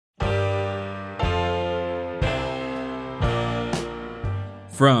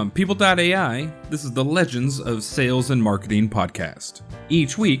From People.ai, this is the Legends of Sales and Marketing podcast.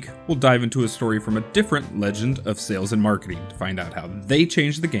 Each week, we'll dive into a story from a different legend of sales and marketing to find out how they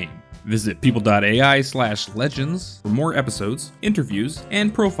changed the game. Visit People.ai/legends for more episodes, interviews,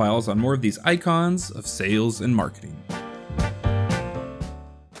 and profiles on more of these icons of sales and marketing.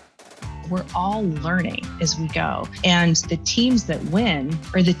 We're all learning as we go. And the teams that win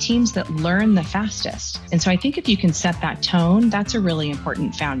are the teams that learn the fastest. And so I think if you can set that tone, that's a really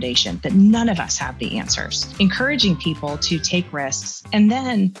important foundation, that none of us have the answers. Encouraging people to take risks and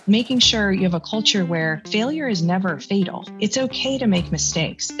then making sure you have a culture where failure is never fatal. It's okay to make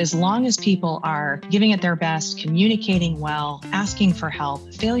mistakes as long as people are giving it their best, communicating well, asking for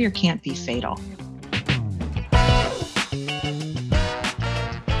help. Failure can't be fatal.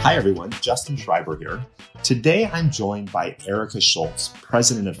 Hi everyone, Justin Schreiber here. Today I'm joined by Erica Schultz,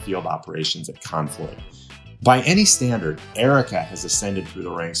 President of Field Operations at Confluent. By any standard, Erica has ascended through the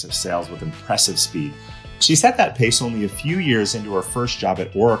ranks of sales with impressive speed. She set that pace only a few years into her first job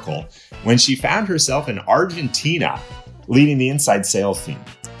at Oracle when she found herself in Argentina leading the inside sales team.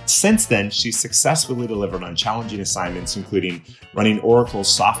 Since then, she's successfully delivered on challenging assignments, including running Oracle's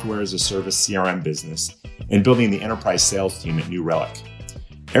software as a service CRM business and building the enterprise sales team at New Relic.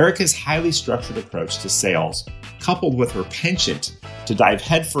 Erica's highly structured approach to sales, coupled with her penchant to dive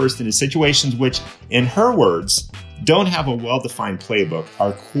headfirst into situations which, in her words, don't have a well-defined playbook,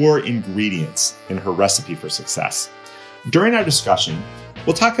 are core ingredients in her recipe for success. During our discussion,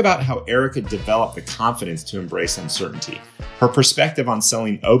 we'll talk about how Erica developed the confidence to embrace uncertainty, her perspective on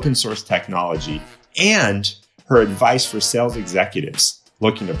selling open source technology, and her advice for sales executives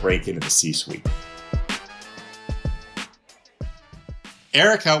looking to break into the C-suite.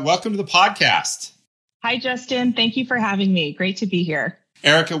 Erica, welcome to the podcast. Hi, Justin. Thank you for having me. Great to be here.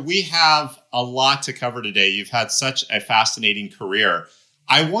 Erica, we have a lot to cover today. You've had such a fascinating career.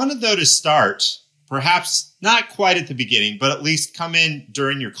 I wanted, though, to start, perhaps not quite at the beginning, but at least come in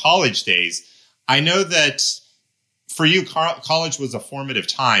during your college days. I know that for you, college was a formative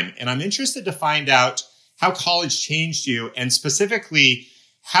time, and I'm interested to find out how college changed you and specifically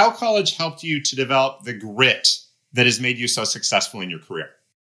how college helped you to develop the grit that has made you so successful in your career.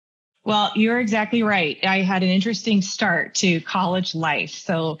 Well, you're exactly right. I had an interesting start to college life.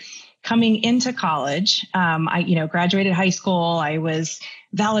 So coming into college, I graduated high school. I was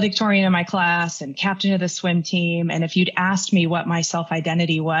valedictorian in my class and captain of the swim team. And if you'd asked me what my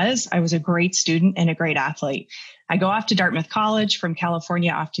self-identity was, I was a great student and a great athlete. I go off to Dartmouth College from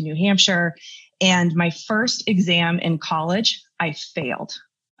California off to New Hampshire. And my first exam in college, I failed.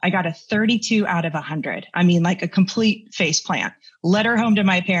 I got a 32 out of 100. I mean, like a complete faceplant. Letter home to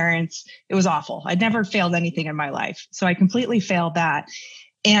my parents. It was awful. I'd never failed anything in my life. So I completely failed that.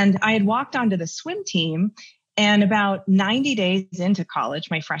 And I had walked onto the swim team, and about 90 days into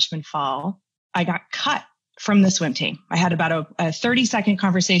college, my freshman fall, I got cut from the swim team. I had about a 30-second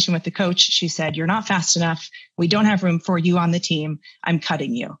conversation with the coach. She said, "You're not fast enough. We don't have room for you on the team. I'm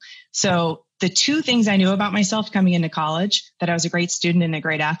cutting you." So the two things I knew about myself coming into college, that I was a great student and a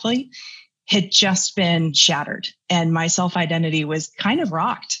great athlete, had just been shattered. And my self-identity was kind of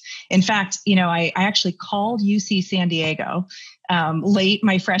rocked. In fact, I actually called UC San Diego late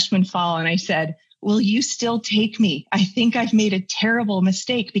my freshman fall, and I said, "Will you still take me? I think I've made a terrible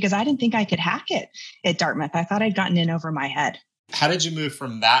mistake," because I didn't think I could hack it at Dartmouth. I thought I'd gotten in over my head. How did you move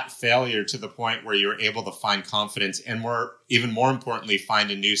from that failure to the point where you were able to find confidence and even more importantly, find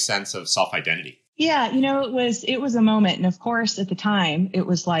a new sense of self-identity? Yeah, it was a moment. And of course, at the time, it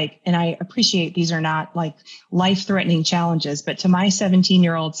was like, and I appreciate these are not like life-threatening challenges, but to my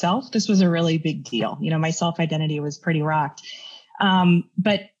 17-year-old self, this was a really big deal. My self-identity was pretty rocked.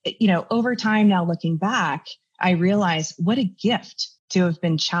 But over time now looking back, I realized what a gift to have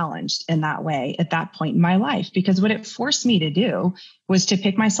been challenged in that way at that point in my life, because what it forced me to do was to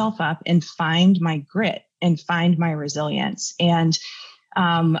pick myself up and find my grit and find my resilience. And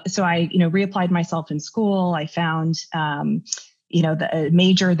so I, reapplied myself in school. I found, the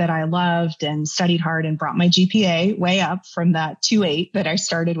major that I loved and studied hard and brought my GPA way up from that 2.8 that I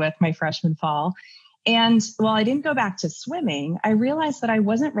started with my freshman fall. And while I didn't go back to swimming, I realized that I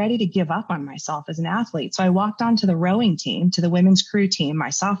wasn't ready to give up on myself as an athlete. So I walked onto the rowing team, to the women's crew team, my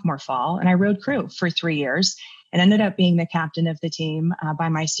sophomore fall, and I rowed crew for 3 years and ended up being the captain of the team by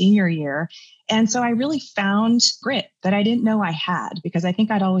my senior year. And so I really found grit that I didn't know I had, because I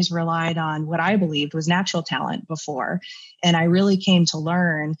think I'd always relied on what I believed was natural talent before. And I really came to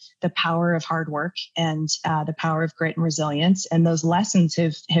learn the power of hard work and the power of grit and resilience. And those lessons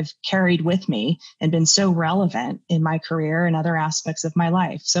have carried with me and been so relevant in my career and other aspects of my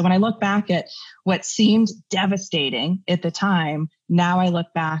life. So when I look back at what seemed devastating at the time, now I look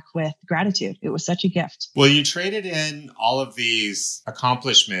back with gratitude. It was such a gift. Well, you traded in all of these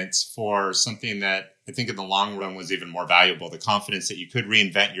accomplishments for something that I think in the long run was even more valuable, the confidence that you could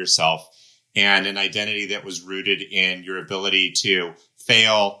reinvent yourself and an identity that was rooted in your ability to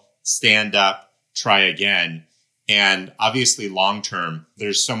fail, stand up, try again. And obviously, long term,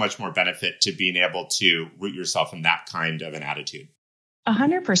 there's so much more benefit to being able to root yourself in that kind of an attitude.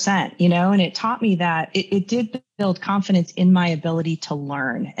 100%, and it taught me that it did build confidence in my ability to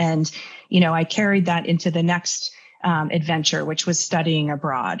learn. And, I carried that into the next adventure, which was studying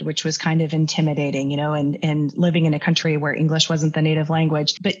abroad, which was kind of intimidating, and living in a country where English wasn't the native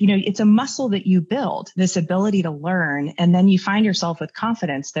language. But, it's a muscle that you build, this ability to learn. And then you find yourself with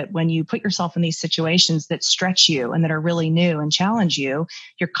confidence that when you put yourself in these situations that stretch you and that are really new and challenge you,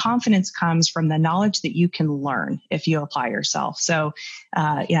 your confidence comes from the knowledge that you can learn if you apply yourself. So,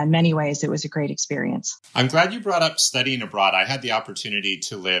 in many ways, it was a great experience. I'm glad you brought up studying abroad. I had the opportunity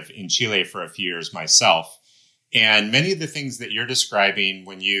to live in Chile for a few years myself. And many of the things that you're describing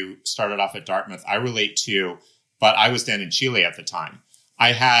when you started off at Dartmouth, I relate to, but I was down in Chile at the time.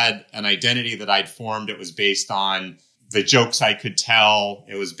 I had an identity that I'd formed. It was based on the jokes I could tell.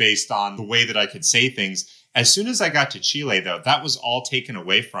 It was based on the way that I could say things. As soon as I got to Chile, though, that was all taken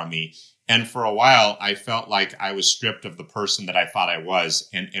away from me. And for a while, I felt like I was stripped of the person that I thought I was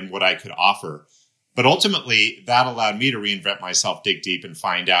and what I could offer. But ultimately, that allowed me to reinvent myself, dig deep, and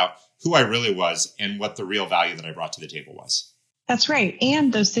find out who I really was and what the real value that I brought to the table was. That's right.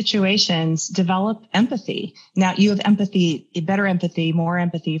 And those situations develop empathy. Now you have empathy, better empathy, more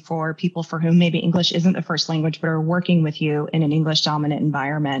empathy for people for whom maybe English isn't the first language, but are working with you in an English dominant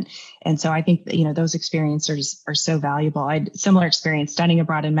environment. And so I think, those experiences are so valuable. I had similar experience studying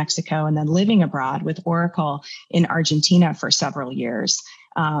abroad in Mexico and then living abroad with Oracle in Argentina for several years.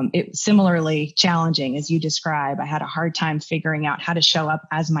 It was similarly challenging as you describe. I had a hard time figuring out how to show up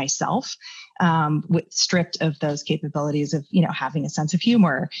as myself, stripped of those capabilities of, having a sense of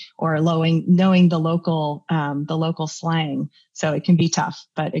humor or knowing the local slang. So it can be tough,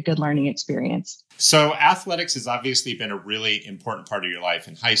 but a good learning experience. So athletics has obviously been a really important part of your life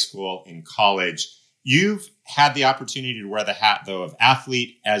in high school, in college. You've had the opportunity to wear the hat, though, of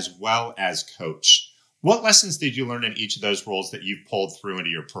athlete as well as coach. What lessons did you learn in each of those roles that you've pulled through into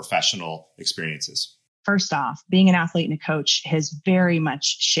your professional experiences? First off, being an athlete and a coach has very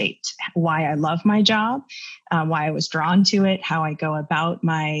much shaped why I love my job, why I was drawn to it, how I go about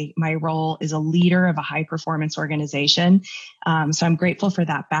my role as a leader of a high performance organization. So I'm grateful for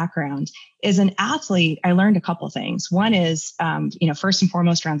that background. As an athlete, I learned a couple of things. One is, first and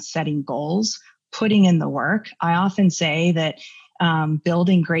foremost around setting goals, putting in the work. I often say that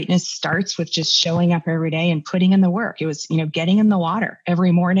building greatness starts with just showing up every day and putting in the work. It was, getting in the water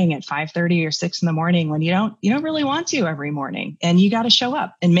every morning at 5:30 or 6 a.m. when you don't really want to every morning, and you got to show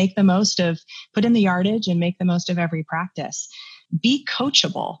up and put in the yardage and make the most of every practice. Be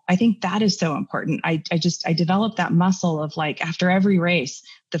coachable. I think that is so important. I developed that muscle of after every race,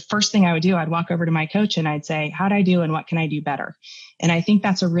 the first thing I would do, I'd walk over to my coach and I'd say, how'd I do and what can I do better? And I think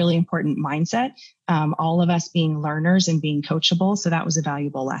that's a really important mindset. All of us being learners and being coachable. So that was a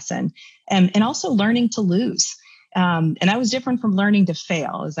valuable lesson. And also learning to lose. And that was different from learning to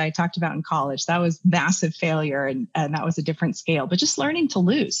fail, as I talked about in college. That was massive failure and that was a different scale, but just learning to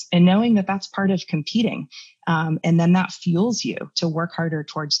lose and knowing that that's part of competing. And then that fuels you to work harder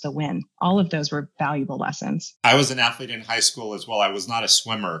towards the win. All of those were valuable lessons. I was an athlete in high school as well. I was not a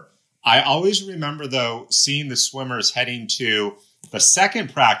swimmer. I always remember, though, seeing the swimmers heading to the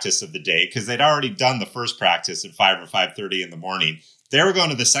second practice of the day because they'd already done the first practice at 5 or 5:30 in the morning. They were going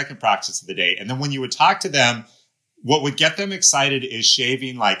to the second practice of the day. And then when you would talk to them, what would get them excited is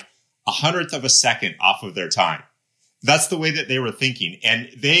shaving 1/100th of a second off of their time. That's the way that they were thinking. And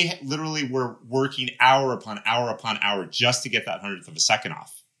they literally were working hour upon hour upon hour just to get that 100th of a second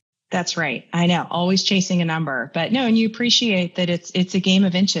off. That's right. I know. Always chasing a number, but no, and you appreciate that it's a game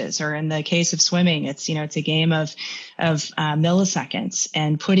of inches, or in the case of swimming, it's a game of milliseconds,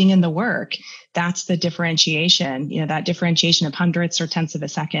 and putting in the work. That's the differentiation. That differentiation of hundredths or tenths of a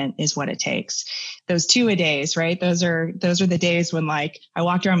second is what it takes. Those 2-a-days, right? Those are the days when I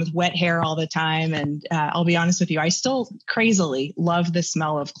walked around with wet hair all the time. And I'll be honest with you, I still crazily love the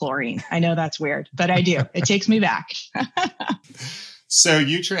smell of chlorine. I know that's weird, but I do. It takes me back. So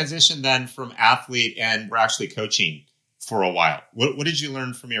you transitioned then from athlete and were actually coaching for a while. What did you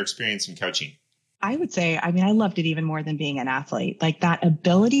learn from your experience in coaching? I would say, I loved it even more than being an athlete. Like that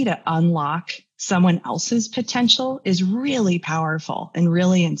ability to unlock someone else's potential is really powerful and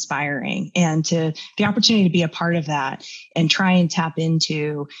really inspiring. And to the opportunity to be a part of that and try and tap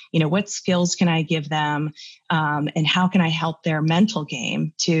into, what skills can I give them? And how can I help their mental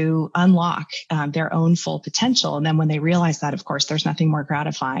game to unlock their own full potential? And then when they realize that, of course, there's nothing more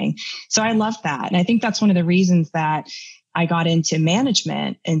gratifying. So I love that. And I think that's one of the reasons that I got into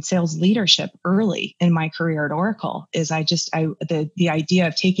management and sales leadership early in my career at Oracle. The idea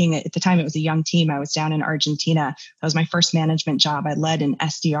of taking it at the time, it was a young team. I was down in Argentina. That was my first management job. I led an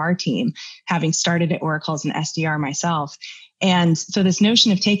SDR team, having started at Oracle as an SDR myself. And so this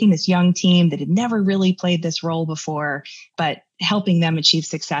notion of taking this young team that had never really played this role before, but helping them achieve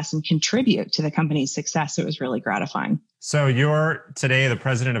success and contribute to the company's success, it was really gratifying. So you're today the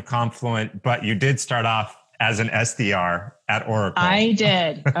president of Confluent, but you did start off as an SDR at Oracle. I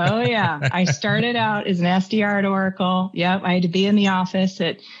did. Oh, yeah. I started out as an SDR at Oracle. Yep. I had to be in the office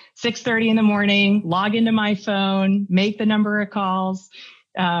at 6:30 in the morning, log into my phone, make the number of calls.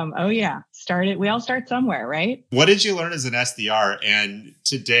 We all start somewhere, right? What did you learn as an SDR? And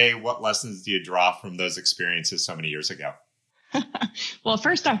today, what lessons do you draw from those experiences so many years ago? Well,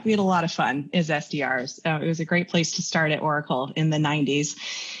 first off, we had a lot of fun as SDRs. It was a great place to start at Oracle in the 90s.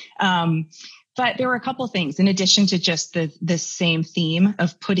 But there were a couple of things in addition to just the same theme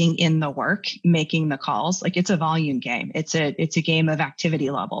of putting in the work, making the calls. Like it's a volume game. It's a game of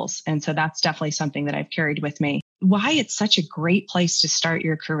activity levels. And so that's definitely something that I've carried with me. Why it's such a great place to start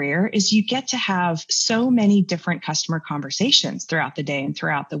your career is you get to have so many different customer conversations throughout the day and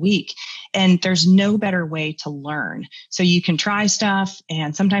throughout the week. And there's no better way to learn. So you can try stuff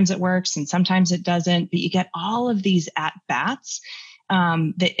and sometimes it works and sometimes it doesn't, but you get all of these at bats.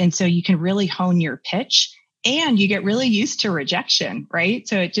 And so you can really hone your pitch and you get really used to rejection, right?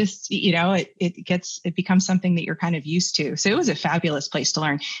 So it just, it becomes something that you're kind of used to. So it was a fabulous place to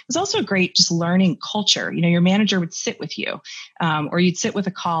learn. It was also a great just learning culture. Your manager would sit with you, or you'd sit with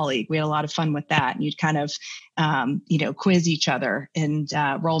a colleague. We had a lot of fun with that. And you'd kind of, quiz each other and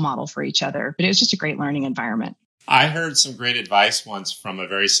role model for each other. But it was just a great learning environment. I heard some great advice once from a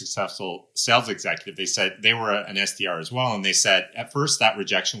very successful sales executive. They said they were an SDR as well. And they said, at first, that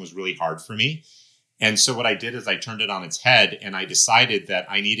rejection was really hard for me. And so what I did is I turned it on its head and I decided that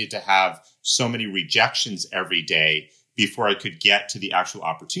I needed to have so many rejections every day before I could get to the actual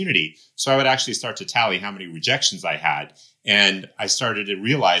opportunity. So I would actually start to tally how many rejections I had. And I started to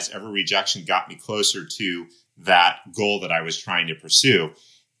realize every rejection got me closer to that goal that I was trying to pursue.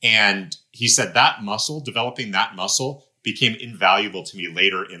 And he said that developing that muscle became invaluable to me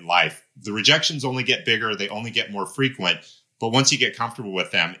later in life. The rejections only get bigger. They only get more frequent. But once you get comfortable with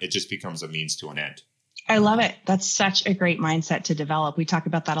them, it just becomes a means to an end. I love it. That's such a great mindset to develop. We talk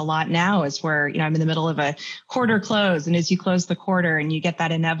about that a lot now as we're, I'm in the middle of a quarter close. And as you close the quarter and you get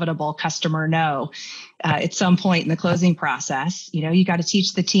that inevitable customer no at some point in the closing process, you got to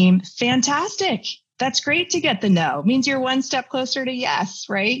teach the team, fantastic. That's great to get the no. It means you're one step closer to yes,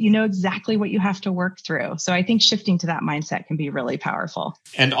 right? You know exactly what you have to work through. So I think shifting to that mindset can be really powerful.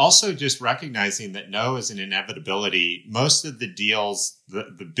 And also just recognizing that no is an inevitability. Most of the deals,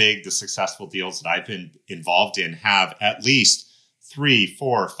 the successful deals that I've been involved in have at least 3,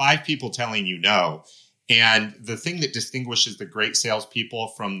 4, 5 people telling you no. And the thing that distinguishes the great salespeople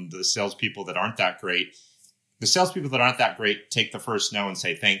from the salespeople that aren't that great, the salespeople that aren't that great take the first no and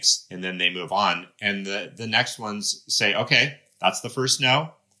say thanks, and then they move on. And the next ones say, okay, that's the first no.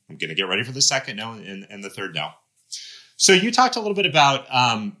 I'm going to get ready for the second no and the third no. So you talked a little bit about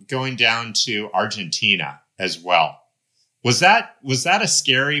going down to Argentina as well. Was that a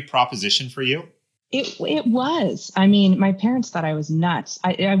scary proposition for you? It was. I mean, my parents thought I was nuts.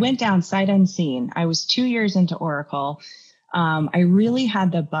 I went down sight unseen. I was 2 years into Oracle. I really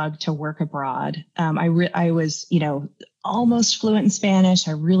had the bug to work abroad. I was, almost fluent in Spanish.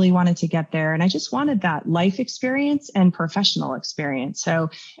 I really wanted to get there. And I just wanted that life experience and professional experience. So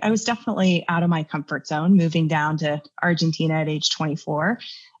I was definitely out of my comfort zone moving down to Argentina at age 24.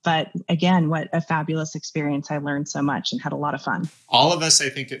 But again, what a fabulous experience. I learned so much and had a lot of fun. All of us, I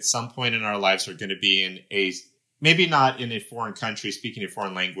think, at some point in our lives are going to be in maybe not in a foreign country, speaking a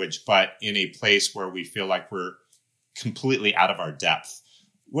foreign language, but in a place where we feel like we're completely out of our depth.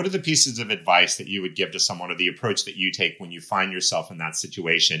 What are the pieces of advice that you would give to someone, or the approach that you take when you find yourself in that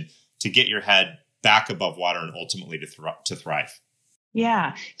situation to get your head back above water and ultimately to thrive?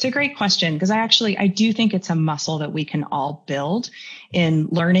 Yeah, it's a great question because I do think it's a muscle that we can all build in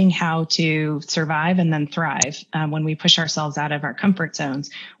learning how to survive and then thrive when we push ourselves out of our comfort zones.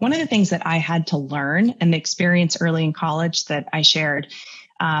 One of the things that I had to learn and the experience early in college that I shared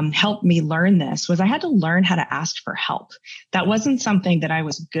helped me learn this was I had to learn how to ask for help. That wasn't something that I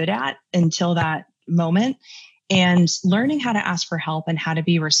was good at until that moment. And learning how to ask for help and how to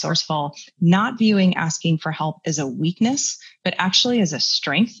be resourceful, not viewing asking for help as a weakness, but actually as a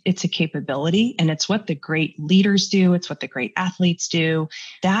strength. It's a capability, and it's what the great leaders do. It's what the great athletes do.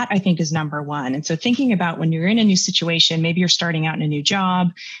 That, I think, is number one. And so thinking about when you're in a new situation, maybe you're starting out in a new job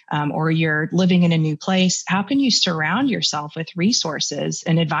or you're living in a new place, how can you surround yourself with resources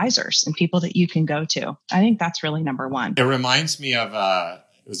and advisors and people that you can go to? I think that's really number one. It reminds me of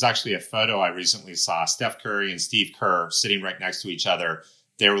it was actually a photo I recently saw. Steph Curry and Steve Kerr sitting right next to each other.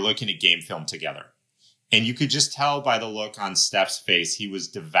 They were looking at game film together. And you could just tell by the look on Steph's face, he was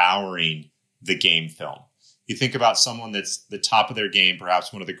devouring the game film. You think about someone that's the top of their game,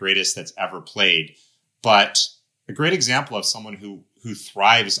 perhaps one of the greatest that's ever played, but a great example of someone who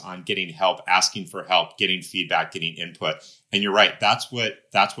thrives on getting help, asking for help, getting feedback, getting input. And you're right. That's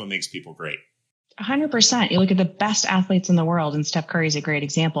what makes people great. 100%. You look at the best athletes in the world, and Steph Curry is a great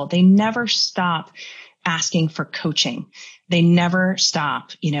example. They never stop asking for coaching. They never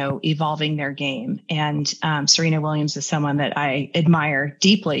stop, evolving their game. And Serena Williams is someone that I admire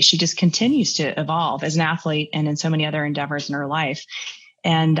deeply. She just continues to evolve as an athlete and in so many other endeavors in her life.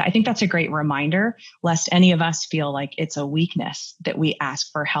 And I think that's a great reminder, lest any of us feel like it's a weakness that we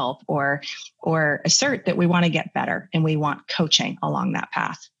ask for help or assert that we want to get better and we want coaching along that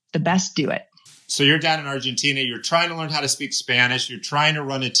path. The best do it. So you're down in Argentina. You're trying to learn how to speak Spanish. You're trying to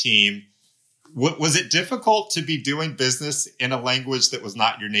run a team. Was it difficult to be doing business in a language that was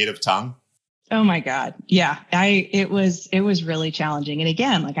not your native tongue? Oh my God. Yeah. It was really challenging. And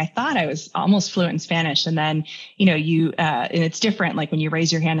again, I thought I was almost fluent in Spanish. And then, and it's different, like when you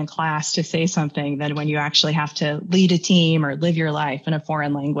raise your hand in class to say something than when you actually have to lead a team or live your life in a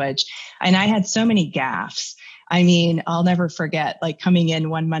foreign language. And I had so many gaffes. I mean, I'll never forget coming in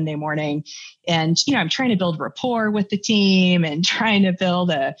one Monday morning and, I'm trying to build rapport with the team and trying to build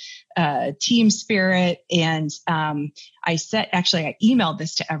a team spirit. And I emailed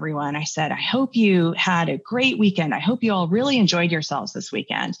this to everyone. I said, I hope you had a great weekend. I hope you all really enjoyed yourselves this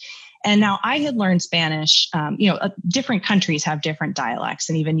weekend. And now I had learned Spanish, different countries have different dialects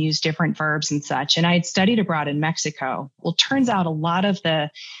and even use different verbs and such. And I had studied abroad in Mexico. Well, turns out a lot of the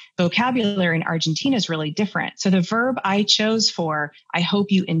vocabulary in Argentina is really different. So the verb I chose for, I hope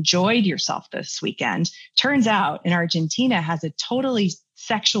you enjoyed yourself this weekend, turns out in Argentina has a totally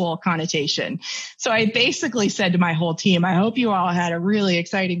sexual connotation. So I basically said to my whole team, I hope you all had a really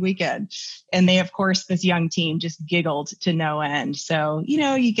exciting weekend. And they, of course, this young team just giggled to no end. So,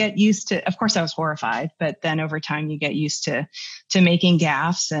 you get used to, of course, I was horrified, but then over time you get used to making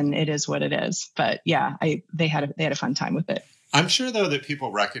gaffes and it is what it is. But yeah, they had a fun time with it. I'm sure, though, that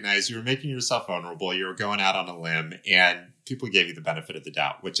people recognize you were making yourself vulnerable. You were going out on a limb and people gave you the benefit of the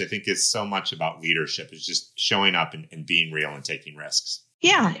doubt, which I think is so much about leadership, is just showing up and being real and taking risks.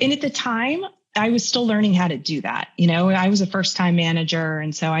 Yeah. And at the time, I was still learning how to do that. I was a first-time manager,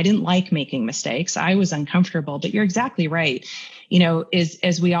 and so I didn't like making mistakes. I was uncomfortable, but you're exactly right.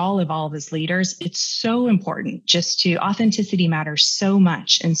 As we all evolve as leaders, it's so important authenticity matters so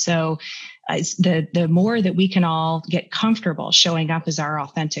much. And so the more that we can all get comfortable showing up as our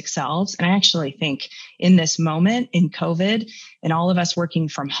authentic selves. And I actually think in this moment in COVID and all of us working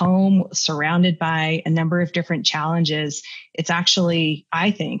from home, surrounded by a number of different challenges, it's actually,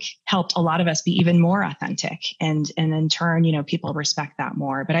 I think, helped a lot of us be even more authentic. And in turn, people respect that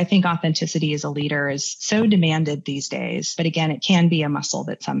more. But I think authenticity as a leader is so demanded these days. But again, it can be a muscle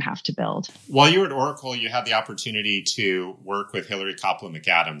that some have to build. While you were at Oracle, you had the opportunity to work with Hillary Copland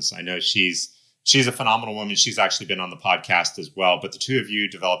McAdams. I know she's a phenomenal woman. She's actually been on the podcast as well. But the two of you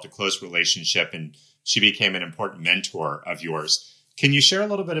developed a close relationship and she became an important mentor of yours. Can you share a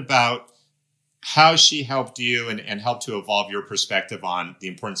little bit about how she helped you and helped to evolve your perspective on the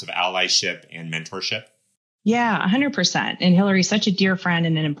importance of allyship and mentorship? Yeah, 100%. And Hillary's such a dear friend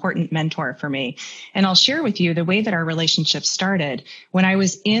and an important mentor for me. And I'll share with you the way that our relationship started. When I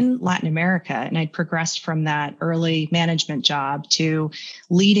was in Latin America and I'd progressed from that early management job to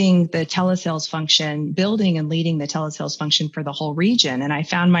leading the telesales function, building and leading the telesales function for the whole region. And I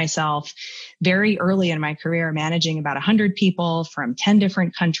found myself very early in my career managing about 100 people from 10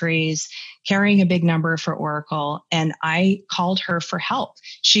 different countries, carrying a big number for Oracle, and I called her for help.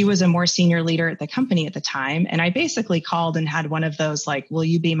 She was a more senior leader at the company at the time, and I basically called and had one of those like, will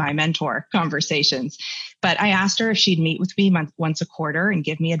you be my mentor conversations. But I asked her if she'd meet with me once a quarter and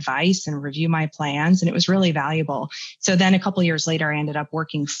give me advice and review my plans, and it was really valuable. So then a couple of years later, I ended up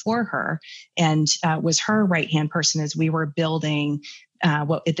working for her and was her right-hand person as we were building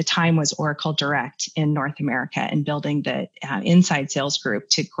what at the time was Oracle Direct in North America and building the inside sales group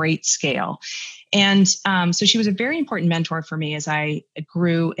to great scale. And so she was a very important mentor for me as I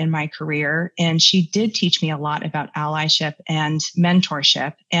grew in my career. And she did teach me a lot about allyship and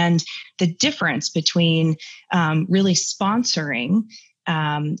mentorship and the difference between really sponsoring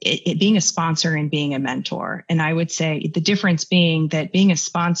it being a sponsor and being a mentor. And I would say the difference being that being a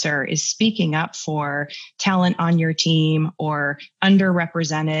sponsor is speaking up for talent on your team or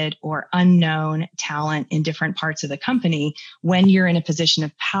underrepresented or unknown talent in different parts of the company when you're in a position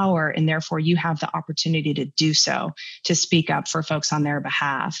of power, and therefore you have the opportunity to do so, to speak up for folks on their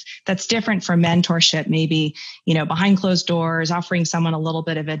behalf. That's different from mentorship, maybe, behind closed doors, offering someone a little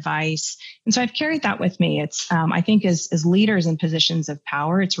bit of advice. And so I've carried that with me. It's, I think as leaders in positions of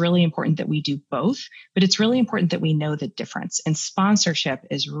power, it's really important that we do both, but it's really important that we know the difference. And sponsorship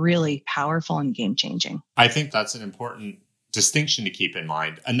is really powerful and game changing. I think that's an important distinction to keep in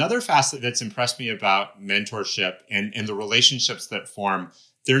mind. Another facet that's impressed me about mentorship and the relationships that form,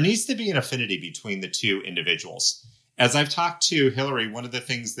 there needs to be an affinity between the two individuals. As I've talked to Hillary, one of the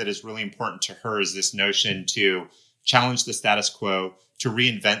things that is really important to her is this notion to challenge the status quo, to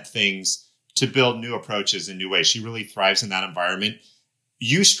reinvent things, to build new approaches in new ways. She really thrives in that environment.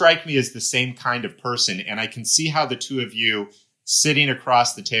 You strike me as the same kind of person, and I can see how the two of you sitting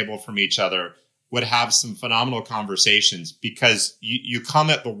across the table from each other would have some phenomenal conversations because you come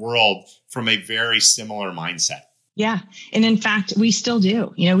at the world from a very similar mindset. Yeah. And in fact, we still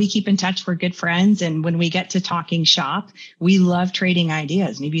do. We keep in touch. We're good friends. And when we get to talking shop, we love trading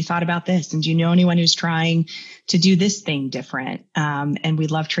ideas. Maybe you thought about this. And do you know anyone who's trying to do this thing different? And we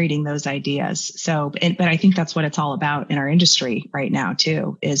love trading those ideas. But I think that's what it's all about in our industry right now,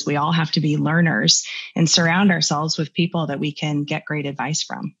 too, is we all have to be learners and surround ourselves with people that we can get great advice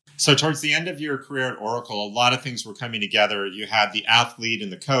from. So towards the end of your career at Oracle, a lot of things were coming together. You had the athlete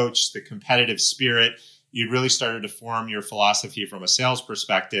and the coach, the competitive spirit. You really started to form your philosophy from a sales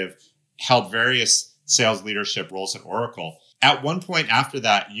perspective, held various sales leadership roles at Oracle. At one point after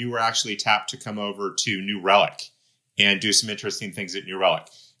that, you were actually tapped to come over to New Relic and do some interesting things at New Relic.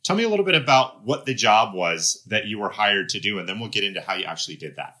 Tell me a little bit about what the job was that you were hired to do, and then we'll get into how you actually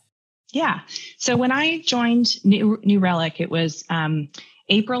did that. Yeah. So when I joined New Relic, it was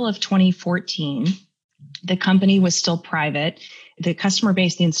April of 2014. The company was still private. The customer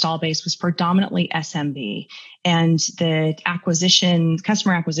base, the install base was predominantly SMB. And the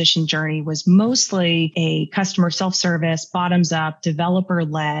customer acquisition journey was mostly a customer self-service, bottoms up, developer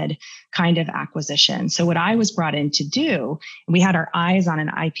led kind of acquisition. So what I was brought in to do, we had our eyes on an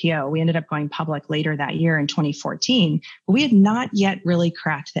IPO. We ended up going public later that year in 2014, but we had not yet really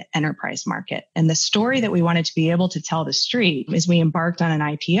cracked the enterprise market. And the story that we wanted to be able to tell the street as we embarked on an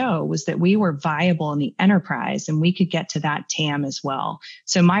IPO was that we were viable in the enterprise and we could get to that TAM as well.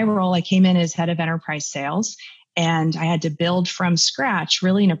 So my role, I came in as head of enterprise sales. And I had to build from scratch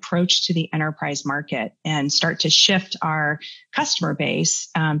really an approach to the enterprise market and start to shift our customer base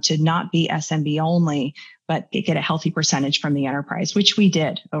to not be SMB only, but get a healthy percentage from the enterprise, which we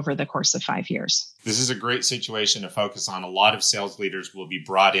did over the course of 5 years. This is a great situation to focus on. A lot of sales leaders will be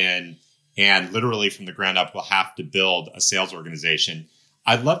brought in and literally from the ground up will have to build a sales organization.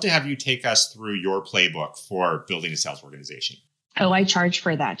 I'd love to have you take us through your playbook for building a sales organization. Oh, I charge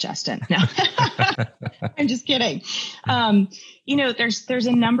for that, Justin. No, I'm just kidding. There's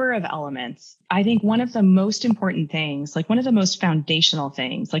a number of elements. I think one of the most important things, like one of the most foundational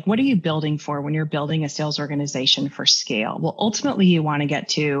things, like what are you building for when you're building a sales organization for scale? Well, ultimately, you want to get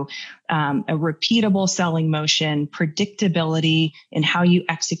to a repeatable selling motion, predictability in how you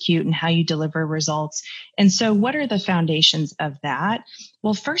execute and how you deliver results. And so what are the foundations of that?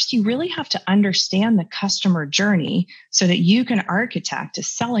 Well, first, you really have to understand the customer journey so that you can architect a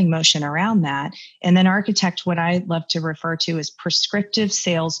selling motion around that, and then architect what I love to refer to as prescriptive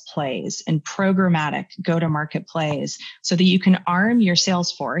sales plays and programmatic go-to-market plays so that you can arm your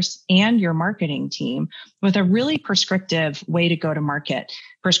sales force and your marketing team with a really prescriptive way to go to market.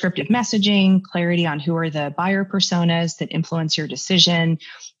 Prescriptive messaging, clarity on who are the buyer personas that influence your decision,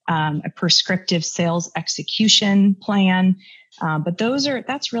 a prescriptive sales execution plan. But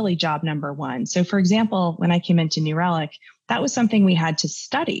that's really job number one. So for example, when I came into New Relic, that was something we had to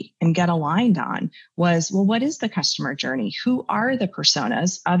study and get aligned on was, well, what is the customer journey? Who are the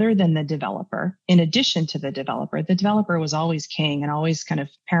personas other than the developer? In addition to the developer was always king and always kind of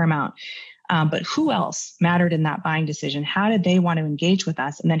paramount. But who else mattered in that buying decision? How did they want to engage with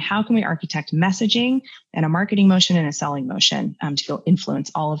us? And then how can we architect messaging and a marketing motion and a selling motion to go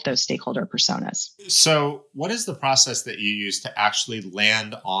influence all of those stakeholder personas? So what is the process that you use to actually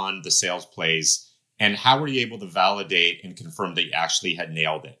land on the sales plays? And how were you able to validate and confirm that you actually had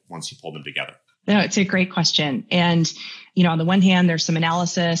nailed it once you pulled them together? No, it's a great question. And, on the one hand, there's some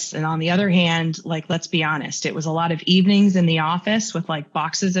analysis. And on the other hand, let's be honest, it was a lot of evenings in the office with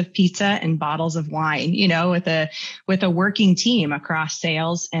boxes of pizza and bottles of wine, with a working team across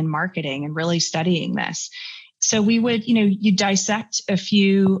sales and marketing and really studying this. So we would, you dissect a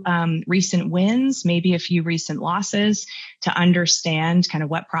few recent wins, maybe a few recent losses to understand kind of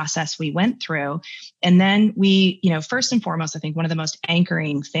what process we went through. And then we, first and foremost, I think one of the most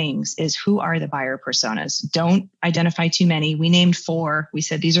anchoring things is who are the buyer personas? Don't identify too many. We named 4. We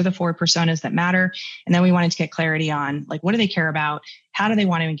said these are the 4 personas that matter. And then we wanted to get clarity on what do they care about? How do they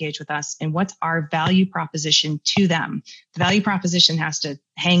want to engage with us? And what's our value proposition to them? The value proposition has to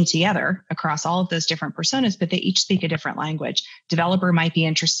hang together across all of those different personas, but they each speak a different language. Developer might be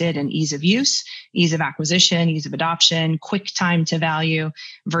interested in ease of use, ease of acquisition, ease of adoption, quick time to value,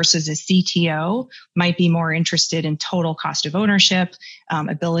 versus a CTO might be more interested in total cost of ownership,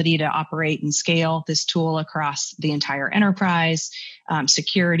 ability to operate and scale this tool across the entire enterprise,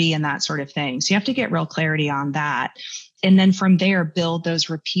 security, and that sort of thing. So you have to get real clarity on that. And then from there, build those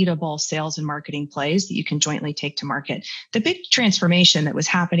repeatable sales and marketing plays that you can jointly take to market. The big transformation that was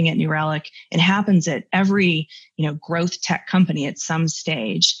happening at New Relic, and happens at every, growth tech company at some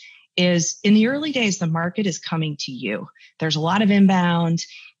stage, is in the early days, the market is coming to you. There's a lot of inbound.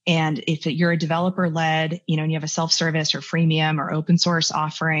 And if you're a developer led, and you have a self-service or freemium or open source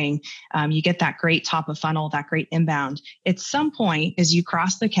offering, you get that great top of funnel, that great inbound. At some point, as you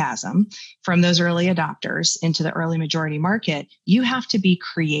cross the chasm from those early adopters into the early majority market, you have to be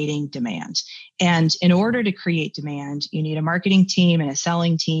creating demand. And in order to create demand, you need a marketing team and a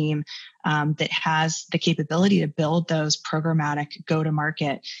selling team that has the capability to build those programmatic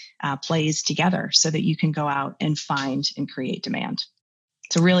go-to-market plays together so that you can go out and find and create demand.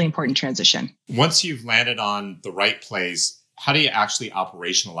 It's a really important transition. Once you've landed on the right plays, how do you actually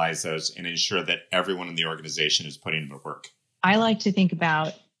operationalize those and ensure that everyone in the organization is putting them to work? I like to think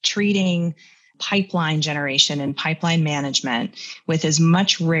about treating pipeline generation and pipeline management with as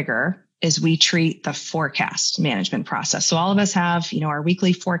much rigor as we treat the forecast management process. So all of us have, our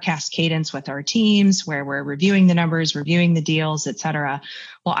weekly forecast cadence with our teams where we're reviewing the numbers, reviewing the deals, et cetera.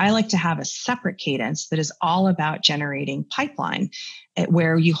 Well, I like to have a separate cadence that is all about generating pipeline,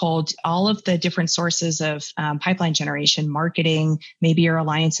 where you hold all of the different sources of pipeline generation, marketing, maybe your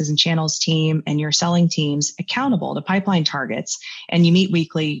alliances and channels team and your selling teams accountable to pipeline targets. And you meet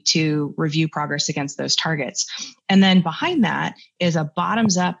weekly to review progress against those targets. And then behind that is a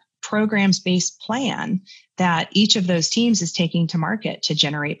bottoms up programs-based plan that each of those teams is taking to market to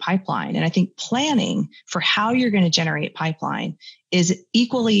generate pipeline. And I think planning for how you're going to generate pipeline is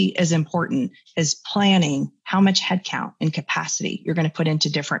equally as important as planning how much headcount and capacity you're going to put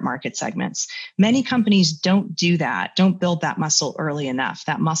into different market segments. Many companies don't do that, don't build that muscle early enough,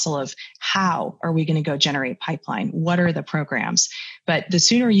 that muscle of how are we going to go generate pipeline? What are the programs? But the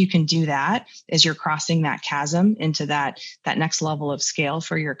sooner you can do that as you're crossing that chasm into that next level of scale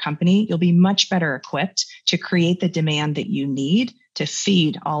for your company, you'll be much better equipped to create the demand that you need to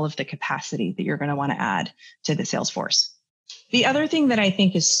feed all of the capacity that you're going to want to add to the sales force. The other thing that I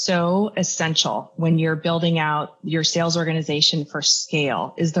think is so essential when you're building out your sales organization for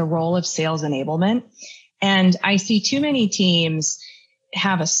scale is the role of sales enablement. And I see too many teams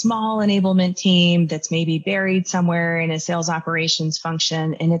have a small enablement team that's maybe buried somewhere in a sales operations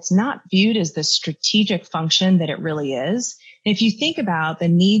function, and it's not viewed as the strategic function that it really is. And if you think about the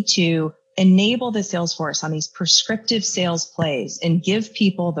need to enable the sales force on these prescriptive sales plays and give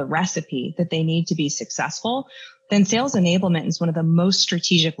people the recipe that they need to be successful, then sales enablement is one of the most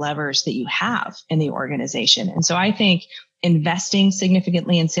strategic levers that you have in the organization. And so I think investing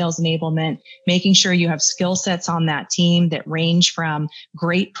significantly in sales enablement, making sure you have skill sets on that team that range from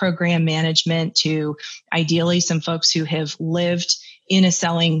great program management to ideally some folks who have lived in a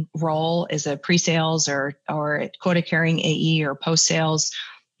selling role as a pre-sales or quota carrying AE or post-sales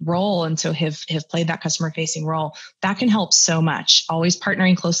role, and so have played that customer facing role. That can help so much, always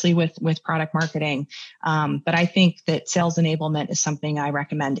partnering closely with product marketing. But I think that sales enablement is something I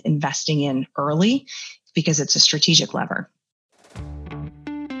recommend investing in early because it's a strategic lever.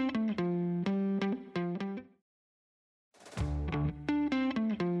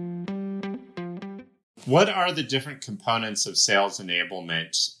 What are the different components of sales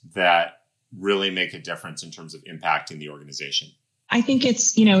enablement that really make a difference in terms of impacting the organization? I think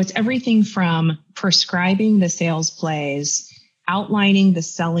it's everything from prescribing the sales plays, outlining the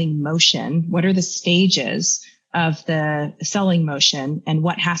selling motion. What are the stages of the selling motion and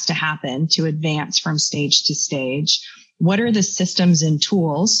what has to happen to advance from stage to stage? What are the systems and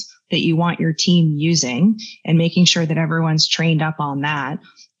tools that you want your team using, and making sure that everyone's trained up on that?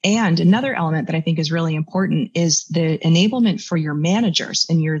 And another element that I think is really important is the enablement for your managers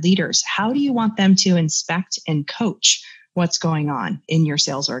and your leaders. How do you want them to inspect and coach what's going on in your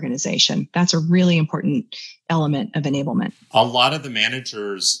sales organization? That's a really important element of enablement. A lot of the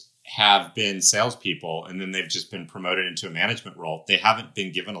managers have been salespeople, and then they've just been promoted into a management role. They haven't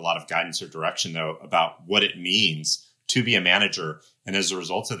been given a lot of guidance or direction, though, about what it means to be a manager. And as a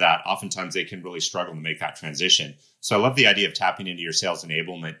result of that, oftentimes they can really struggle to make that transition. So I love the idea of tapping into your sales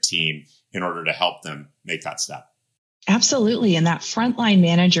enablement team in order to help them make that step. Absolutely. And that frontline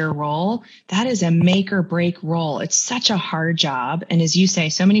manager role, that is a make or break role. It's such a hard job. And as you say,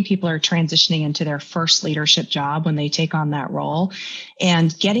 so many people are transitioning into their first leadership job when they take on that role.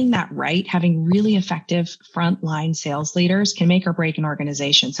 And getting that right, having really effective frontline sales leaders can make or break an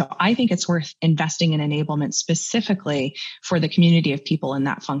organization. So I think it's worth investing in enablement specifically for the community of people in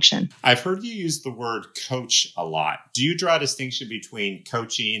that function. I've heard you use the word coach a lot. Do you draw a distinction between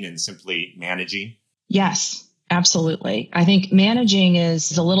coaching and simply managing? Yes. Absolutely. I think managing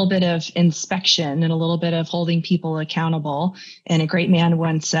is a little bit of inspection and a little bit of holding people accountable. And a great man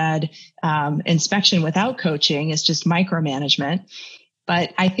once said, inspection without coaching is just micromanagement.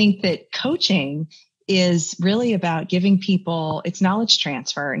 But I think that coaching is really about giving people, it's knowledge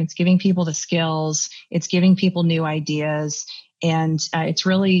transfer, and it's giving people the skills, it's giving people new ideas, and it's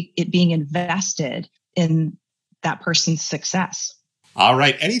really it being invested in that person's success. All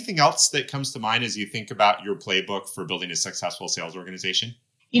right. Anything else that comes to mind as you think about your playbook for building a successful sales organization?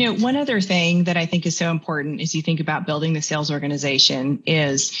 One other thing that I think is so important as you think about building the sales organization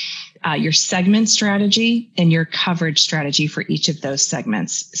is your segment strategy and your coverage strategy for each of those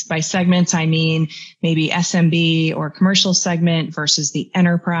segments. By segments, I mean maybe SMB or commercial segment versus the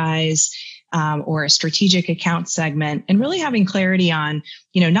enterprise, or a strategic account segment, and really having clarity on,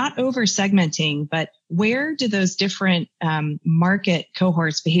 not over segmenting, but where do those different market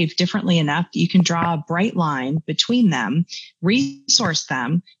cohorts behave differently enough that you can draw a bright line between them, resource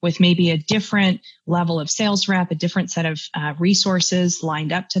them with maybe a different level of sales rep, a different set of resources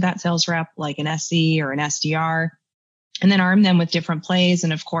lined up to that sales rep, like an SE or an SDR, and then arm them with different plays.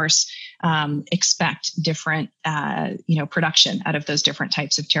 And of course, expect different, production out of those different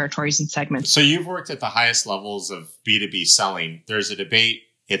types of territories and segments. So you've worked at the highest levels of B2B selling. There's a debate.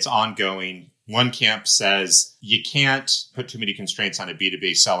 It's ongoing. One camp says you can't put too many constraints on a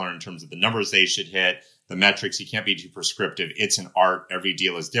B2B seller in terms of the numbers they should hit, the metrics. You can't be too prescriptive. It's an art. Every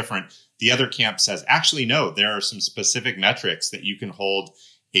deal is different. The other camp says, actually, no, there are some specific metrics that you can hold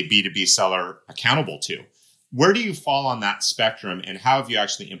a B2B seller accountable to. Where do you fall on that spectrum, and how have you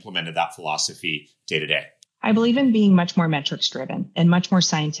actually implemented that philosophy day to day? I believe in being much more metrics driven and much more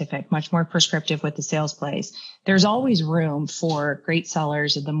scientific, much more prescriptive with the sales plays. There's always room for great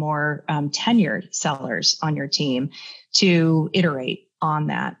sellers and the more tenured sellers on your team to iterate on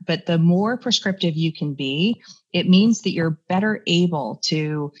that. But the more prescriptive you can be, it means that you're better able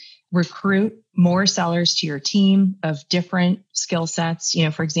to recruit more sellers to your team of different skill sets.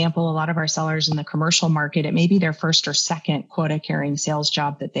 For example, a lot of our sellers in the commercial market, it may be their first or second quota carrying sales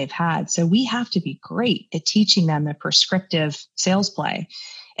job that they've had. So we have to be great at teaching them the prescriptive sales play.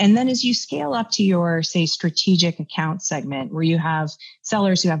 And then as you scale up to your, say, strategic account segment, where you have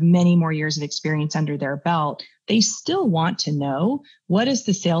sellers who have many more years of experience under their belt, they still want to know, what is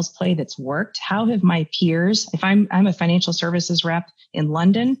the sales play that's worked? How have my peers, if I'm a financial services rep in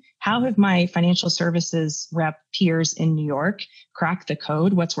London, how have my financial services rep peers in New York cracked the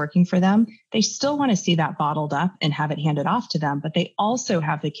code? What's working for them? They still want to see that bottled up and have it handed off to them, but they also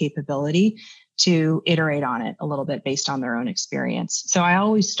have the capability to iterate on it a little bit based on their own experience. So I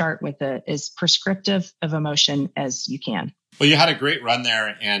always start with as prescriptive of a motion as you can. Well, you had a great run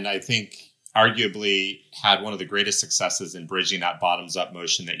there, and I think arguably had one of the greatest successes in bridging that bottoms up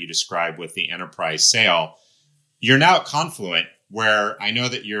motion that you described with the enterprise sale. You're now at Confluent, where I know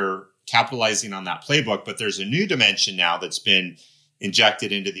that you're capitalizing on that playbook, but there's a new dimension now that's been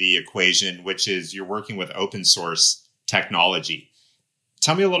injected into the equation, which is you're working with open source technology.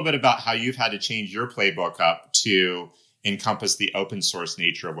 Tell me a little bit about how you've had to change your playbook up to encompass the open source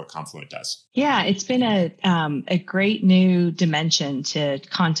nature of what Confluent does? Yeah, it's been a great new dimension to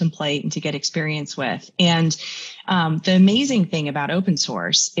contemplate and to get experience with. And the amazing thing about open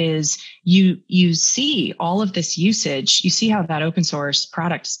source is you see all of this usage. You see how that open source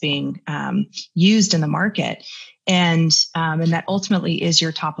product is being used in the market. And that ultimately is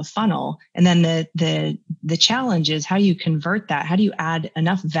your top of funnel. And then the challenge is how do you convert that? How do you add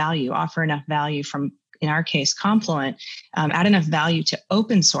enough value, offer enough value from, in our case, Confluent, add enough value to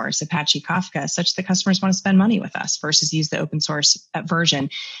open source Apache Kafka such that customers want to spend money with us versus use the open source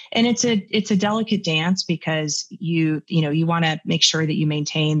version. And it's a delicate dance because you want to make sure that you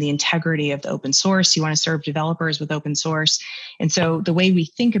maintain the integrity of the open source. You want to serve developers with open source. And so the way we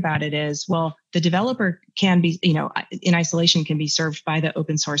think about it is, well, the developer can be, in isolation, can be served by the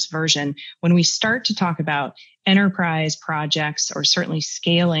open source version. When we start to talk about enterprise projects or certainly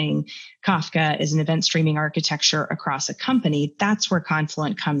scaling Kafka as an event streaming architecture across a company, that's where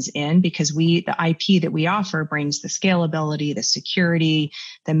Confluent comes in because the IP that we offer brings the scalability, the security,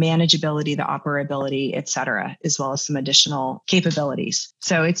 the manageability, the operability, et cetera, as well as some additional capabilities.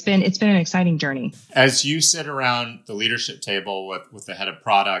 So it's been an exciting journey. As you sit around the leadership table with the head of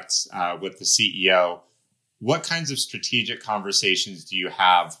products, with the CEO, what kinds of strategic conversations do you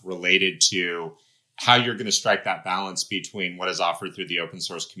have related to how you're going to strike that balance between what is offered through the open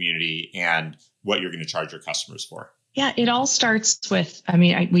source community and what you're going to charge your customers for? Yeah, it all starts with,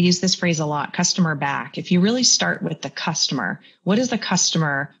 we use this phrase a lot, customer back. If you really start with the customer, what does the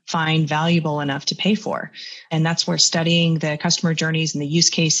customer find valuable enough to pay for? And that's where studying the customer journeys and the use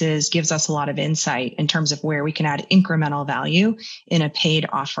cases gives us a lot of insight in terms of where we can add incremental value in a paid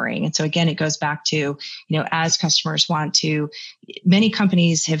offering. And so again, it goes back to, as customers many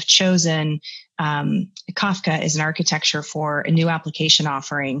companies have chosen Kafka as an architecture for a new application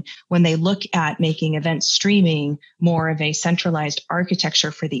offering when they look at making event streaming more of a centralized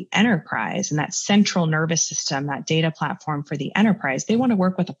architecture for the enterprise and that central nervous system, that data platform for the enterprise. They want to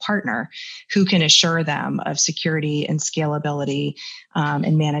work with a partner who can assure them of security and scalability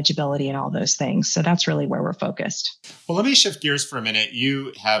and manageability and all those things. So that's really where we're focused. Well, let me shift gears for a minute.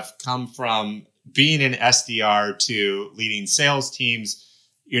 You have come from being an SDR to leading sales teams.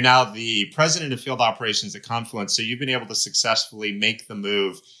 You're now the president of field operations at Confluent. So you've been able to successfully make the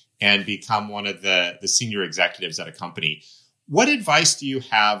move and become one of the senior executives at a company. What advice do you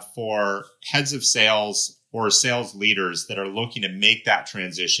have for heads of sales or sales leaders that are looking to make that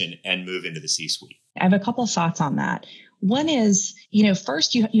transition and move into the C-suite? I have a couple of thoughts on that. One is,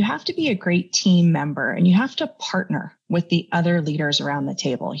 first you have to be a great team member and you have to partner with the other leaders around the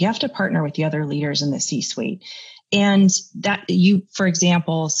table. You have to partner with the other leaders in the C-suite. And that for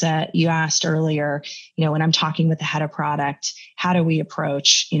example, you asked earlier, when I'm talking with the head of product, how do we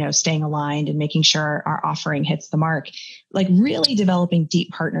approach, staying aligned and making sure our offering hits the mark? Like really developing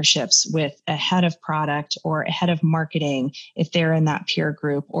deep partnerships with a head of product or a head of marketing, if they're in that peer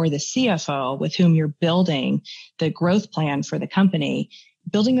group, or the CFO with whom you're building the growth plan for the company.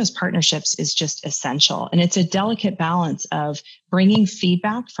 Building those partnerships is just essential. And it's a delicate balance of bringing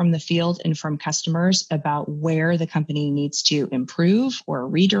feedback from the field and from customers about where the company needs to improve or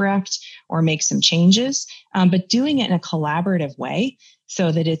redirect or make some changes, but doing it in a collaborative way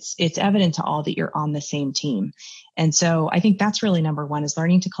so that it's evident to all that you're on the same team. And so I think that's really number one, is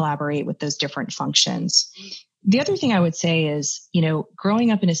learning to collaborate with those different functions. The other thing I would say is,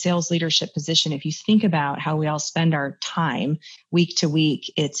 growing up in a sales leadership position, if you think about how we all spend our time week to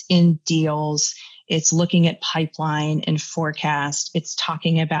week, it's in deals, it's looking at pipeline and forecast, it's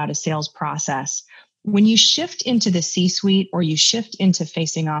talking about a sales process. When you shift into the C-suite or you shift into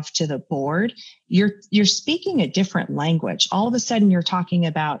facing off to the board, you're speaking a different language. All of a sudden, you're talking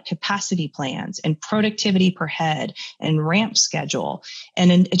about capacity plans and productivity per head and ramp schedule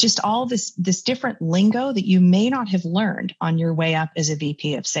and just all this different lingo that you may not have learned on your way up as a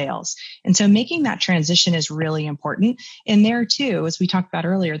VP of sales. And so making that transition is really important. And there too, as we talked about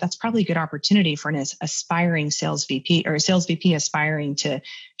earlier, that's probably a good opportunity for an aspiring sales VP or a sales VP aspiring to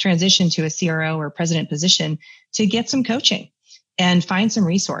transition to a CRO or president position to get some coaching and find some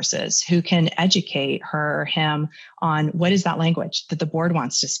resources who can educate her or him on what is that language that the board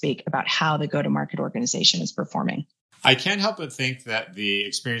wants to speak about how the go-to-market organization is performing. I can't help but think that the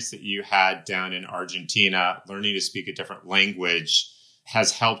experience that you had down in Argentina, learning to speak a different language,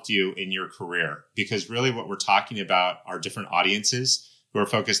 has helped you in your career, because really what we're talking about are different audiences who are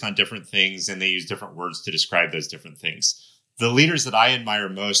focused on different things and they use different words to describe those different things. The leaders that I admire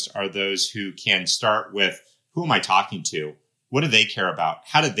most are those who can start with, who am I talking to? What do they care about?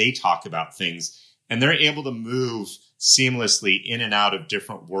 How do they talk about things? And they're able to move seamlessly in and out of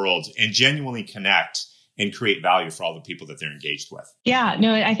different worlds and genuinely connect and create value for all the people that they're engaged with. Yeah,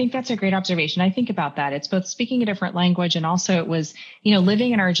 no, I think that's a great observation. I think about that. It's both speaking a different language and also it was,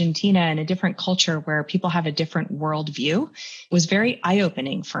 living in Argentina in a different culture where people have a different worldview was very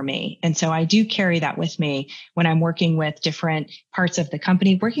eye-opening for me. And so I do carry that with me when I'm working with different parts of the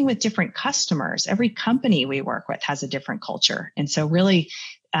company, working with different customers. Every company we work with has a different culture. And so really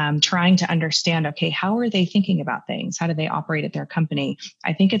trying to understand, okay, how are they thinking about things? How do they operate at their company?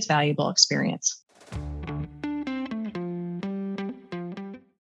 I think it's valuable experience.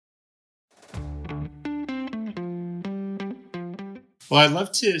 Well, I'd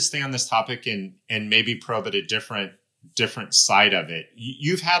love to stay on this topic and maybe probe at a different side of it.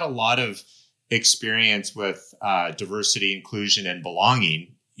 You've had a lot of experience with diversity, inclusion, and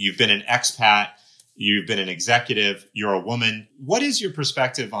belonging. You've been an expat. You've been an executive. You're a woman. What is your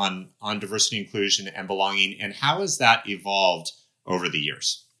perspective on diversity, inclusion, and belonging, and how has that evolved over the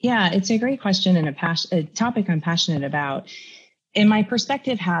years? Yeah, it's a great question and a topic I'm passionate about. And my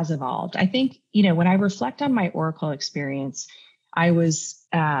perspective has evolved. I think, when I reflect on my Oracle experience, I was,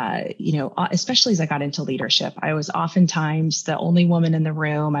 especially as I got into leadership, I was oftentimes the only woman in the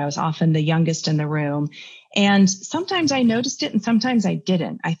room. I was often the youngest in the room. And sometimes I noticed it and sometimes I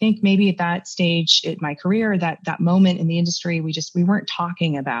didn't. I think maybe at that stage in my career, that moment in the industry, we weren't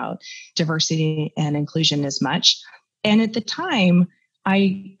talking about diversity and inclusion as much. And at the time,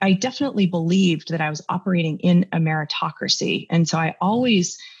 I definitely believed that I was operating in a meritocracy. And so I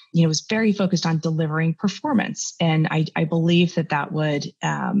always, was very focused on delivering performance. And I believed that would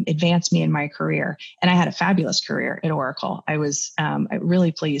advance me in my career. And I had a fabulous career at Oracle. I was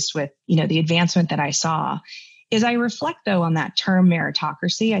really pleased with, the advancement that I saw. As I reflect, though, on that term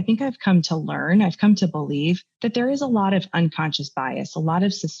meritocracy, I think I've come to believe that there is a lot of unconscious bias, a lot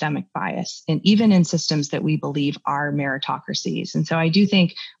of systemic bias, and even in systems that we believe are meritocracies. And so I do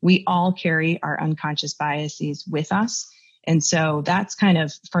think we all carry our unconscious biases with us. And so that's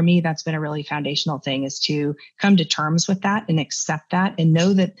for me, that's been a really foundational thing, is to come to terms with that and accept that and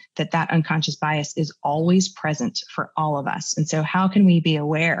know that unconscious bias is always present for all of us. And so how can we be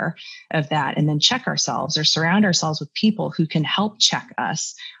aware of that and then check ourselves or surround ourselves with people who can help check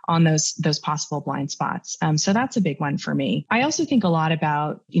us on those possible blind spots? So that's a big one for me. I also think a lot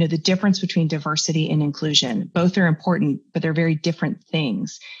about, the difference between diversity and inclusion. Both are important, but they're very different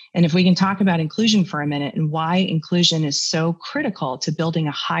things. And if we can talk about inclusion for a minute and why inclusion is so critical to building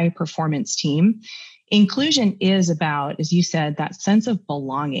a high performance team. Inclusion is about, as you said, that sense of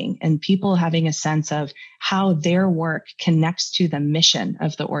belonging and people having a sense of how their work connects to the mission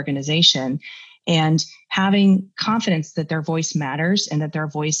of the organization and having confidence that their voice matters and that their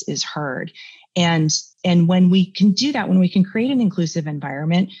voice is heard. And when we can do that, when we can create an inclusive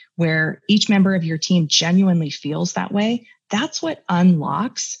environment where each member of your team genuinely feels that way, that's what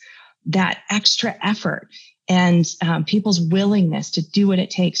unlocks that extra effort and people's willingness to do what it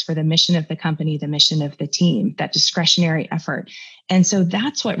takes for the mission of the company, the mission of the team, that discretionary effort. And so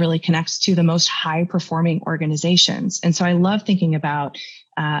that's what really connects to the most high performing organizations. And so I love thinking about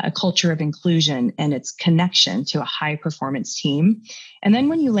a culture of inclusion and its connection to a high performance team. And then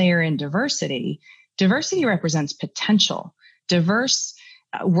when you layer in diversity represents potential. Diverse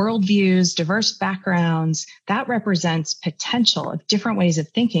worldviews, diverse backgrounds, that represents potential of different ways of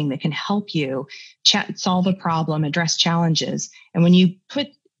thinking that can help you solve a problem, address challenges. And when you put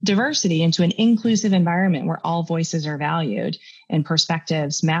diversity into an inclusive environment where all voices are valued and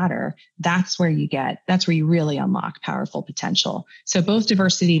perspectives matter, that's where you really unlock powerful potential. So both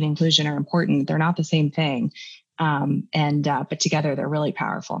diversity and inclusion are important. They're not the same thing. But together they're really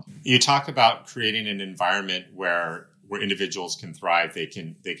powerful. You talk about creating an environment where individuals can thrive, they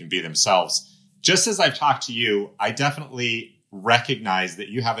can be themselves. Just as I've talked to you, I definitely recognize that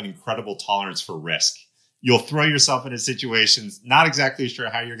you have an incredible tolerance for risk. You'll throw yourself into situations, not exactly sure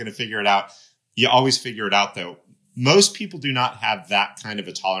how you're going to figure it out. You always figure it out, though. Most people do not have that kind of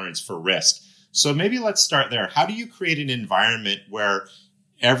a tolerance for risk. So maybe let's start there. How do you create an environment where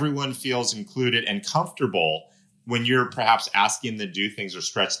everyone feels included and comfortable when you're perhaps asking them to do things or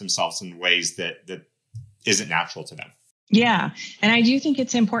stretch themselves in ways that isn't natural to them? Yeah. And I do think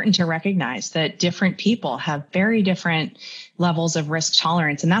it's important to recognize that different people have very different levels of risk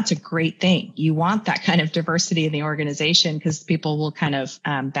tolerance. And that's a great thing. You want that kind of diversity in the organization because people will kind of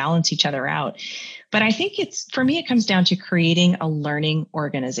balance each other out. But I think for me, it comes down to creating a learning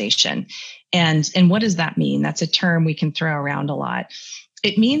organization. And what does that mean? That's a term we can throw around a lot.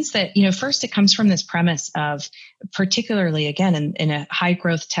 It means that, first it comes from this premise of, particularly again, in a high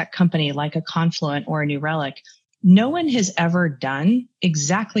growth tech company like a Confluent or a New Relic, no one has ever done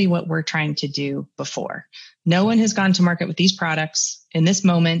exactly what we're trying to do before. No one has gone to market with these products in this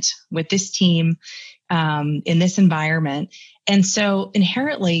moment with this team. in this environment. And so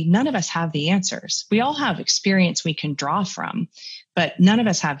inherently, none of us have the answers. We all have experience we can draw from, but none of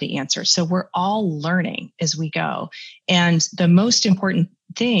us have the answers. So we're all learning as we go. And the most important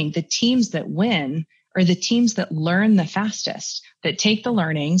thing, the teams that win are the teams that learn the fastest, that take the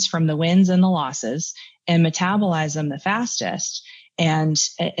learnings from the wins and the losses and metabolize them the fastest and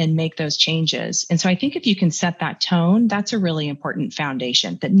make those changes. And so I think if you can set that tone, that's a really important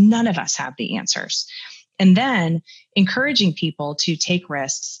foundation, that none of us have the answers. And then encouraging people to take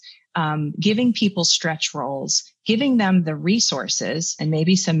risks, giving people stretch roles, giving them the resources and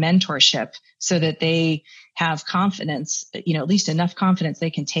maybe some mentorship so that they have confidence, at least enough confidence they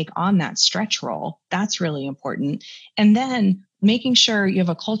can take on that stretch role. That's really important. And then making sure you have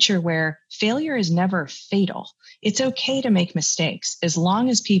a culture where failure is never fatal. It's okay to make mistakes as long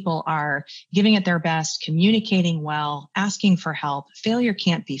as people are giving it their best, communicating well, asking for help. Failure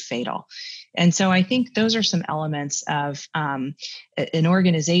can't be fatal. And so I think those are some elements of an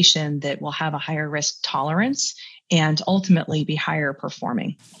organization that will have a higher risk tolerance and ultimately be higher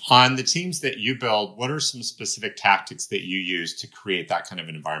performing. On the teams that you build, what are some specific tactics that you use to create that kind of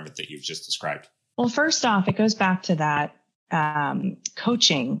an environment that you've just described? Well, first off, it goes back to that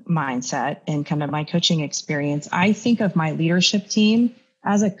coaching mindset and kind of my coaching experience. I think of my leadership team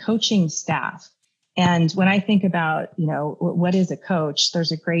as a coaching staff. And when I think about, what is a coach,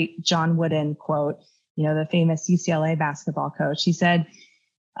 there's a great John Wooden quote, the famous UCLA basketball coach. He said,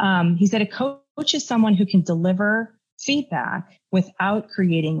 a coach is someone who can deliver feedback without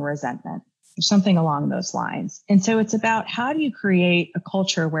creating resentment, or something along those lines. And so it's about how do you create a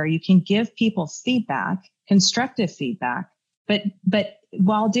culture where you can give people feedback, constructive feedback, but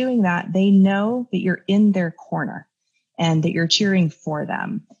while doing that, they know that you're in their corner and that you're cheering for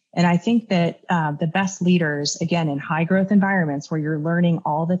them. And I think that the best leaders, again, in high growth environments where you're learning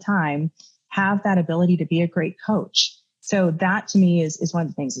all the time, have that ability to be a great coach. So that to me is one of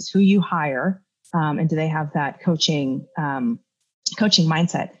the things, is who you hire, and do they have that coaching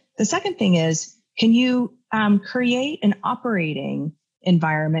mindset. The second thing is, can you create an operating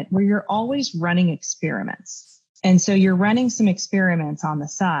environment where you're always running experiments? And so you're running some experiments on the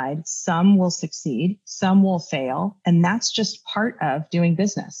side. Some will succeed, some will fail. And that's just part of doing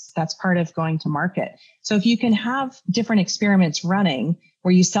business. That's part of going to market. So if you can have different experiments running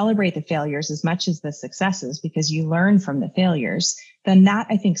where you celebrate the failures as much as the successes because you learn from the failures, then that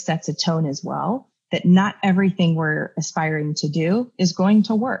I think sets a tone as well, that not everything we're aspiring to do is going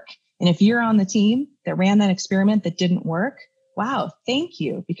to work. And if you're on the team that ran that experiment that didn't work, wow, thank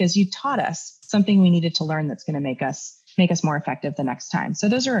you, because you taught us something we needed to learn that's going to make us more effective the next time. So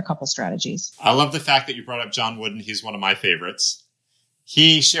those are a couple strategies. I love the fact that you brought up John Wooden. He's one of my favorites.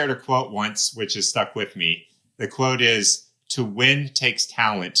 He shared a quote once, which has stuck with me. The quote is, "To win takes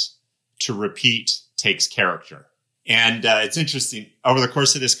talent, to repeat takes character." And it's interesting. Over the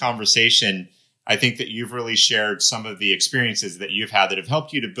course of this conversation, I think that you've really shared some of the experiences that you've had that have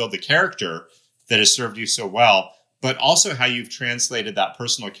helped you to build the character that has served you so well, but also how you've translated that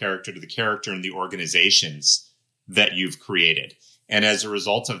personal character to the character in the organizations that you've created. And as a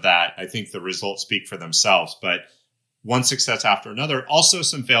result of that, I think the results speak for themselves. But one success after another, also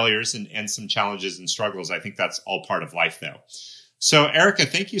some failures and some challenges and struggles. I think that's all part of life, though. So, Erica,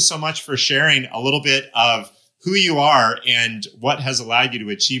 thank you so much for sharing a little bit of who you are and what has allowed you to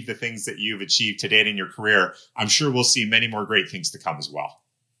achieve the things that you've achieved to date in your career. I'm sure we'll see many more great things to come as well.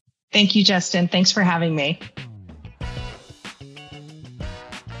 Thank you, Justin. Thanks for having me.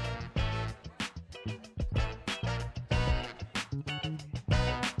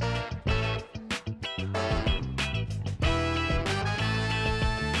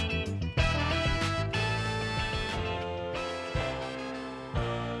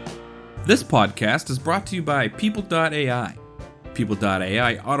 This podcast is brought to you by People.ai.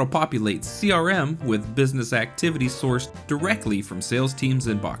 People.ai auto-populates CRM with business activity sourced directly from sales teams'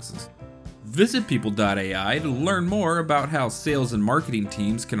 inboxes. Visit People.ai to learn more about how sales and marketing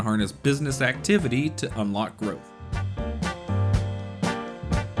teams can harness business activity to unlock growth.